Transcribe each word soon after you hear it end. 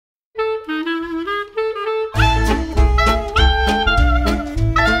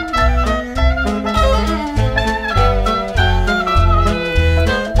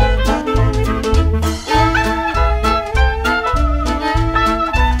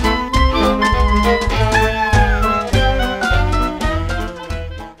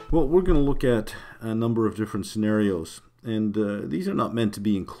Well, we're going to look at a number of different scenarios, and these are not meant to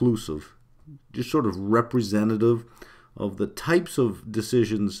be inclusive, just sort of representative of the types of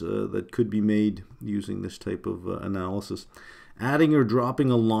decisions that could be made using this type of analysis. Adding or dropping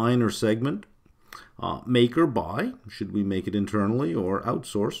a line or segment, make or buy, should we make it internally or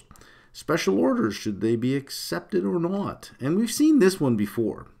outsource? Special orders, should they be accepted or not? And we've seen this one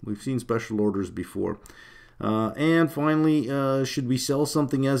before. We've seen special orders before. And finally, should we sell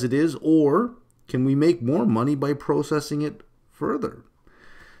something as it is, or can we make more money by processing it further?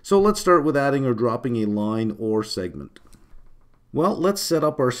 So let's start with adding or dropping a line or segment. Well, let's set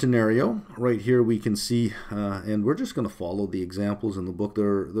up our scenario. Right here we can see, and we're just going to follow the examples in the book.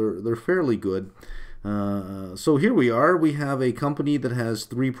 They're fairly good. So here we are. We have a company that has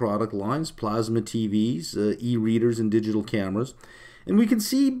 3 product lines: plasma TVs, e-readers, and digital cameras. And we can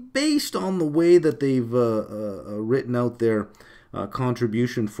see, based on the way that they've written out their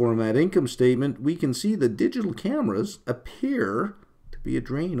contribution format income statement, we can see the digital cameras appear to be a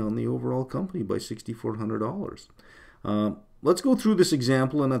drain on the overall company by $6,400. Let's go through this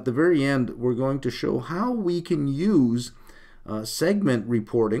example, and at the very end, we're going to show how we can use segment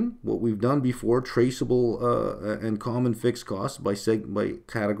reporting, what we've done before, traceable and common fixed costs, by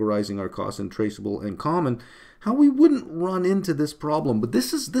categorizing our costs in traceable and common, how we wouldn't run into this problem. But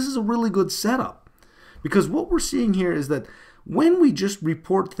this is a really good setup, because what we're seeing here is that when we just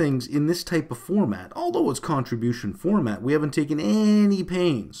report things in this type of format, although it's contribution format, we haven't taken any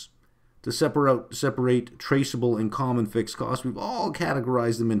pains to separate traceable and common fixed costs. We've all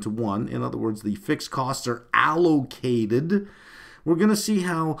categorized them into one. In other words, the fixed costs are allocated. We're going to see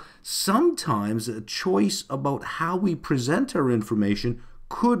how sometimes a choice about how we present our information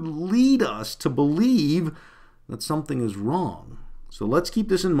could lead us to believe that something is wrong. So let's keep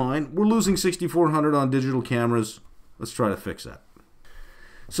this in mind. We're losing $6,400 on digital cameras. Let's try to fix that.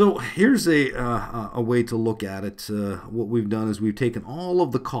 So here's a way to look at it. What we've done is we've taken all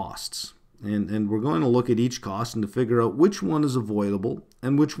of the costs, and we're going to look at each cost and to figure out which one is avoidable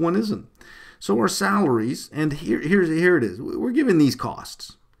and which one isn't. So our salaries, and here it is. We're given these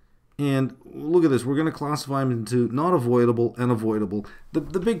costs. And look at this. We're going to classify them into not avoidable and avoidable. The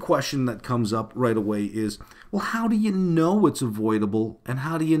big question that comes up right away is, well, how do you know it's avoidable and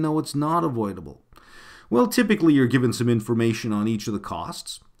how do you know it's not avoidable? Well, typically you're given some information on each of the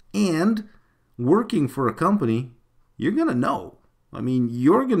costs, and working for a company, you're going to know. I mean,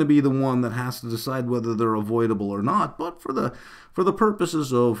 you're going to be the one that has to decide whether they're avoidable or not. But for the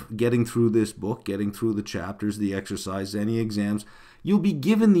purposes of getting through this book, getting through the chapters, the exercise, any exams, you'll be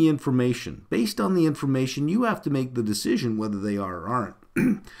given the information. Based on the information, you have to make the decision whether they are or aren't.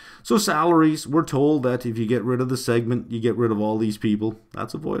 So salaries, we're told that if you get rid of the segment, you get rid of all these people.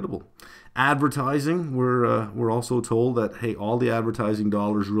 That's avoidable. Advertising, we're also told that, hey, all the advertising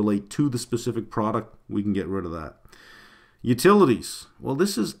dollars relate to the specific product. We can get rid of that. Utilities, well,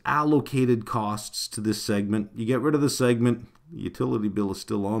 this is allocated costs to this segment. You get rid of the segment, the utility bill is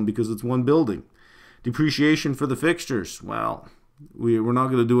still on because it's one building. Depreciation for the fixtures, well, we're not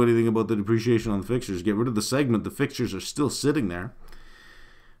going to do anything about the depreciation on the fixtures. Get rid of the segment, the fixtures are still sitting there.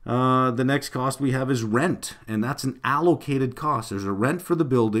 The next cost we have is rent, and that's an allocated cost. There's a rent for the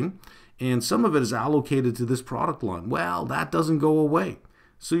building, and some of it is allocated to this product line. Well, that doesn't go away.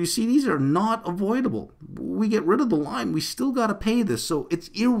 So you see, these are not avoidable. We get rid of the line, we still got to pay this, so it's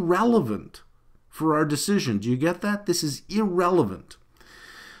irrelevant for our decision. Do you get that? This is irrelevant.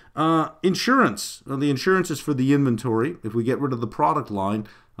 Insurance. The insurance is for the inventory. If we get rid of the product line,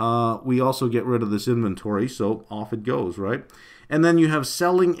 we also get rid of this inventory, so off it goes, right? And then you have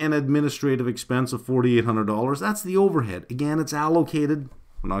selling and administrative expense of $4,800. That's the overhead. Again, it's allocated.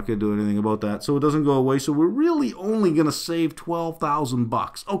 We're not going to do anything about that, so it doesn't go away. So we're really only going to save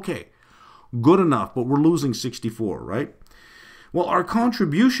 $12,000. Okay, good enough, but we're losing $64,000, right? Well, our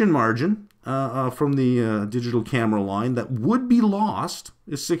contribution margin from the digital camera line that would be lost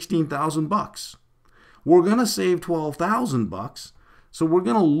is $16,000. We're going to save $12,000, so we're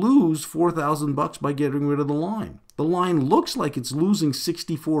going to lose $4,000 by getting rid of the line. The line looks like it's losing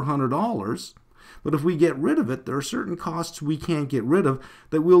 $6,400, but if we get rid of it, there are certain costs we can't get rid of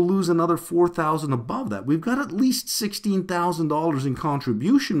that we'll lose another $4,000 above that. We've got at least $16,000 in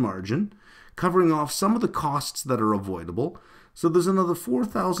contribution margin, covering off some of the costs that are avoidable. So there's another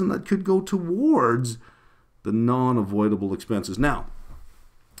 $4,000 that could go towards the non-avoidable expenses. Now,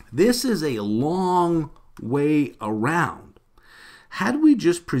 this is a long way around. Had we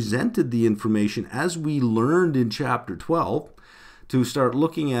just presented the information as we learned in Chapter 12, to start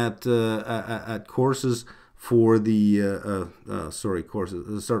looking at courses for the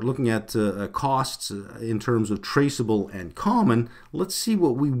start looking at costs in terms of traceable and common, let's see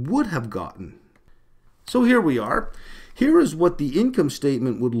what we would have gotten. So here we are. Here is what the income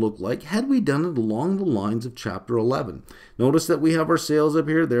statement would look like had we done it along the lines of Chapter 11. Notice that we have our sales up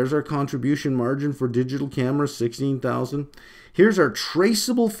here. There's our contribution margin for digital cameras, $16,000. Here's our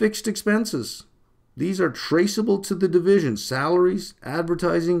traceable fixed expenses. These are traceable to the division: salaries,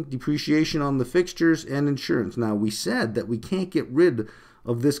 advertising, depreciation on the fixtures, and insurance. Now, we said that we can't get rid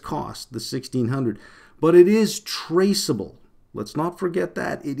of this cost, the $1,600, but it is traceable. Let's not forget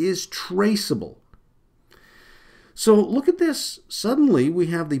that. It is traceable. So look at this. Suddenly, we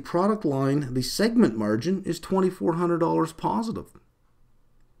have the product line, the segment margin is $2,400 positive.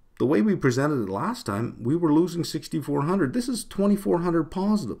 The way we presented it last time, we were losing $6,400. This is $2,400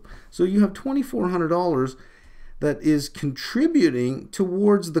 positive. So you have $2,400 that is contributing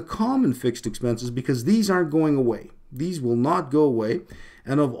towards the common fixed expenses, because these aren't going away. These will not go away.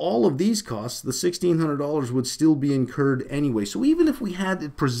 And of all of these costs, the $1,600 would still be incurred anyway. So even if we had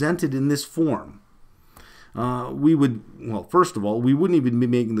it presented in this form, we would, well, first of all, we wouldn't even be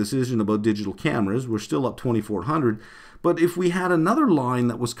making the decision about digital cameras. We're still up $2,400. But if we had another line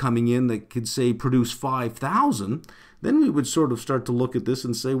that was coming in that could say produce $5,000, then we would sort of start to look at this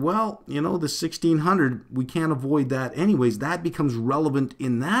and say, well, you know, the $1,600, we can't avoid that anyways. That becomes relevant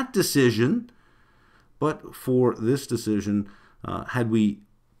in that decision. But for this decision, had we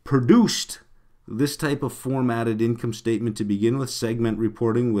produced this type of formatted income statement to begin with, segment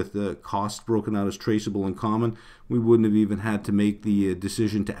reporting with the costs broken out as traceable and common, we wouldn't have even had to make the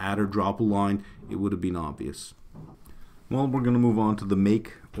decision to add or drop a line. It would have been obvious. Well, we're going to move on to the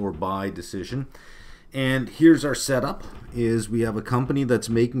make or buy decision. And here's our setup, is we have a company that's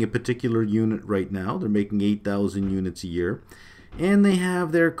making a particular unit right now. They're making 8,000 units a year. And they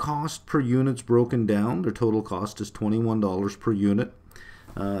have their cost per units broken down. Their total cost is $21 per unit.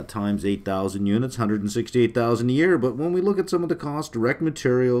 Times 8,000 units, $168,000 a year. But when we look at some of the costs, direct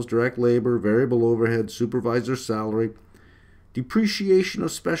materials, direct labor, variable overhead, supervisor salary, depreciation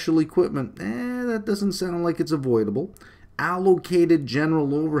of special equipment, that doesn't sound like it's avoidable. Allocated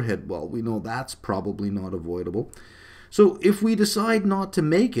general overhead, well, we know that's probably not avoidable. So if we decide not to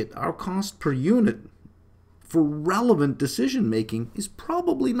make it, our cost per unit for relevant decision making is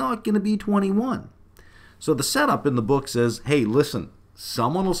probably not going to be 21. So the setup in the book says, hey, listen,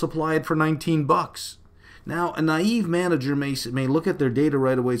 someone will supply it for 19 bucks. Now, a naive manager may look at their data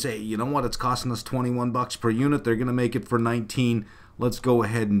right away and say, you know what, it's costing us 21 bucks per unit. They're going to make it for 19. Let's go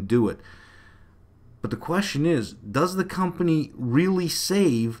ahead and do it. But the question is, does the company really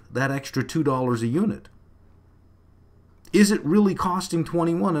save that extra $2 a unit? Is it really costing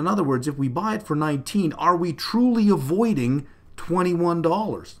 21? In other words, if we buy it for 19, are we truly avoiding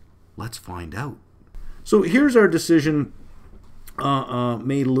 $21? Let's find out. So here's our decision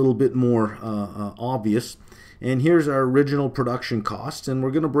made a little bit more obvious. And here's our original production costs, and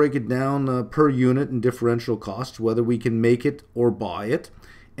we're going to break it down per unit and differential costs, whether we can make it or buy it,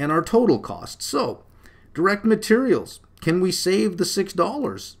 and our total costs. So, direct materials, can we save the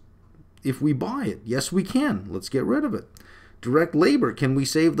 $6 if we buy it? Yes, we can. Let's get rid of it. Direct labor, can we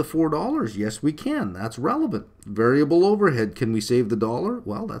save the $4? Yes, we can. That's relevant. Variable overhead, can we save the $1?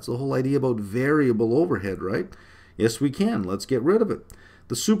 Well, that's the whole idea about variable overhead, right? Yes, we can. Let's get rid of it.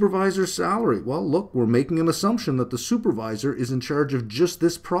 The supervisor's salary. Well, look, we're making an assumption that the supervisor is in charge of just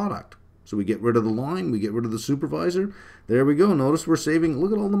this product. So we get rid of the line, we get rid of the supervisor. There we go. Notice we're saving,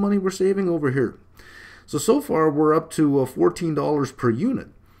 look at all the money we're saving over here. So far we're up to $14 per unit.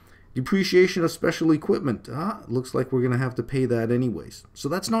 Depreciation of special equipment. Looks like we're going to have to pay that anyways. So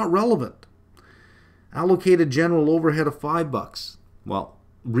that's not relevant. Allocated general overhead of $5. Well,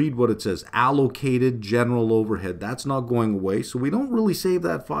 read what it says. Allocated general overhead. That's not going away, so we don't really save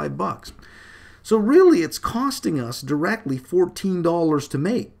that $5. So really it's costing us directly $14 to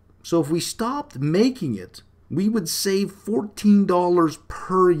make. So if we stopped making it, we would save $14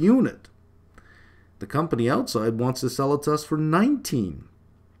 per unit. The company outside wants to sell it to us for $19,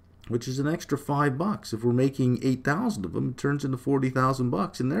 which is an extra $5. If we're making 8,000 of them, it turns into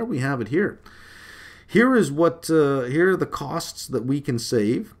 $40,000, and there we have it here. Here is what here are the costs that we can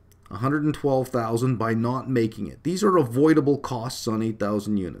save, $112,000 by not making it. These are avoidable costs on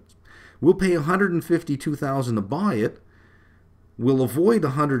 8,000 units. We'll pay $152,000 to buy it. We'll avoid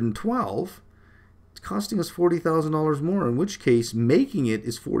 $112,000. It's costing us $40,000 more, in which case making it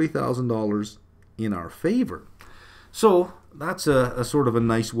is $40,000 in our favor. So that's a sort of a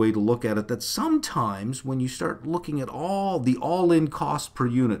nice way to look at it, that sometimes when you start looking at all the all-in cost per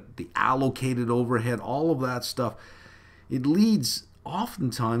unit, the allocated overhead, all of that stuff, it leads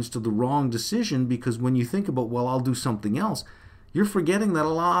oftentimes to the wrong decision, because when you think about, well, I'll do something else, you're forgetting that a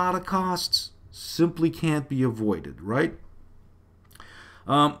lot of costs simply can't be avoided, right?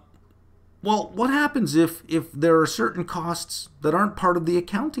 Well, what happens if there are certain costs that aren't part of the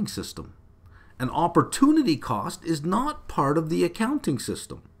accounting system? An opportunity cost is not part of the accounting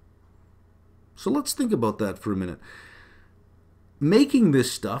system. So let's think about that for a minute. Making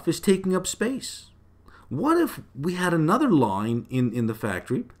this stuff is taking up space. What if we had another line in the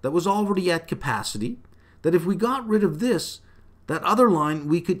factory that was already at capacity, that if we got rid of this, that other line,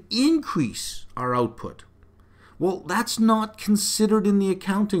 we could increase our output? Well, that's not considered in the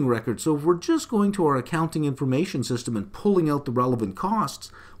accounting record. So if we're just going to our accounting information system and pulling out the relevant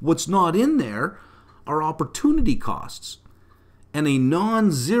costs, what's not in there are opportunity costs. And a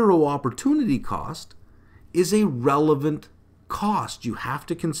non-zero opportunity cost is a relevant cost. You have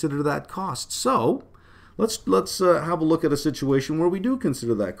to consider that cost. So let's have a look at a situation where we do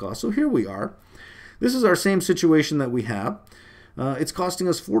consider that cost. So here we are. This is our same situation that we have. It's costing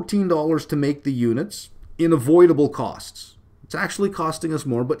us $14 to make the units in avoidable costs. It's actually costing us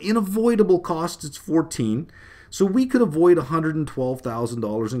more, but in avoidable costs, it's $14. So we could avoid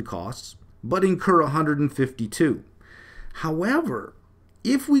 $112,000 in costs, but incur $152,000. However,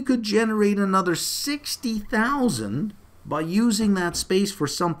 if we could generate another $60,000 by using that space for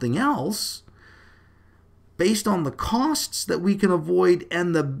something else, based on the costs that we can avoid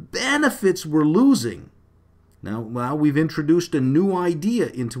and the benefits we're losing. Now we've introduced a new idea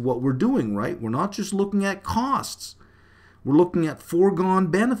into what we're doing, right? We're not just looking at costs. We're looking at foregone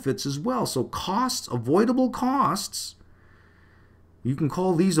benefits as well. So costs, avoidable costs, you can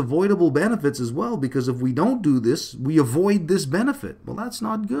call these avoidable benefits as well, because if we don't do this, we avoid this benefit. Well, that's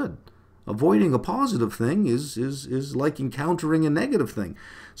not good. Avoiding a positive thing is like encountering a negative thing.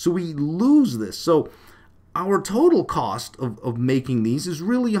 So we lose this. So our total cost of making these is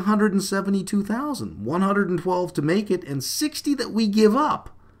really $172,000. $112 to make it, and $60 that we give up.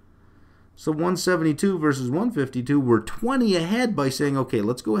 So $172 versus $152, we're $20 ahead by saying, okay,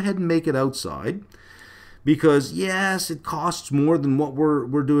 let's go ahead and make it outside. Because yes, it costs more than what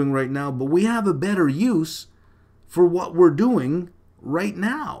we're doing right now, but we have a better use for what we're doing right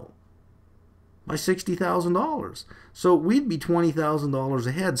now by $60,000. So we'd be $20,000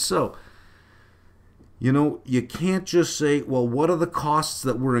 ahead. So, you know, you can't just say, well, what are the costs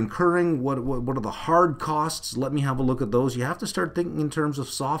that we're incurring? What are the hard costs? Let me have a look at those. You have to start thinking in terms of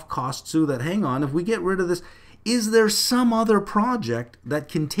soft costs too, that hang on, if we get rid of this, is there some other project that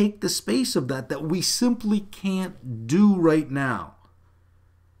can take the space of that we simply can't do right now?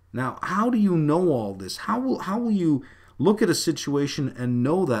 Now, how do you know all this? How will you look at a situation and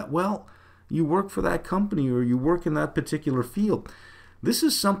know that? Well, you work for that company or you work in that particular field. This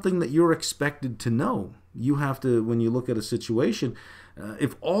is something that you're expected to know. You have to, when you look at a situation,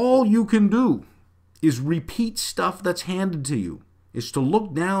 if all you can do is repeat stuff that's handed to you, is to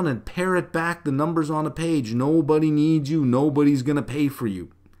look down and parrot back the numbers on a page, nobody needs you, nobody's going to pay for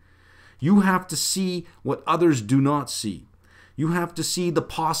you. You have to see what others do not see. You have to see the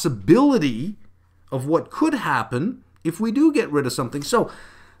possibility of what could happen if we do get rid of something. So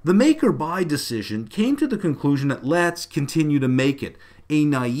the make or buy decision came to the conclusion that let's continue to make it. A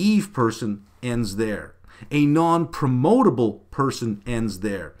naive person ends there. A non-promotable person ends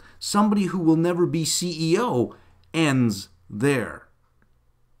there. Somebody who will never be CEO ends there.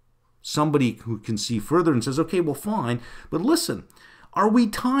 Somebody who can see further and says, okay, well, fine, but listen, are we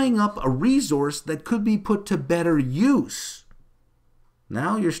tying up a resource that could be put to better use?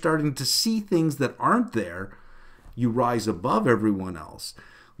 Now you're starting to see things that aren't there. You rise above everyone else.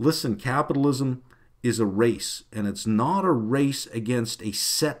 Listen, capitalism is a race, and it's not a race against a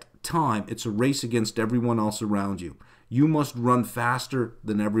set time. It's a race against everyone else around you. You must run faster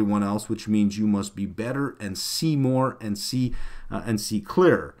than everyone else, which means you must be better and see more and see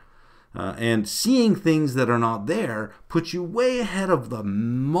clearer. And seeing things that are not there puts you way ahead of the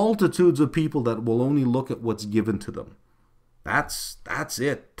multitudes of people that will only look at what's given to them. That's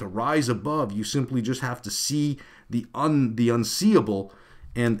it. To rise above, you simply just have to see the unseeable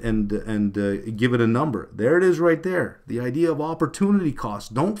and give it a number. There it is right there. The idea of opportunity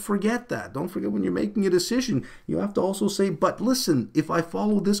cost. Don't forget that. Don't forget when you're making a decision, you have to also say, but listen, if I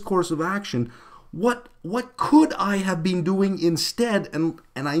follow this course of action, what could I have been doing instead? And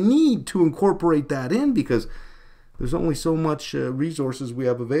I need to incorporate that in because there's only so much resources we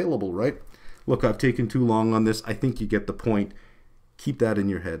have available, right? Look, I've taken too long on this. I think you get the point. Keep that in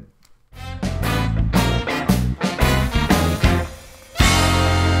your head.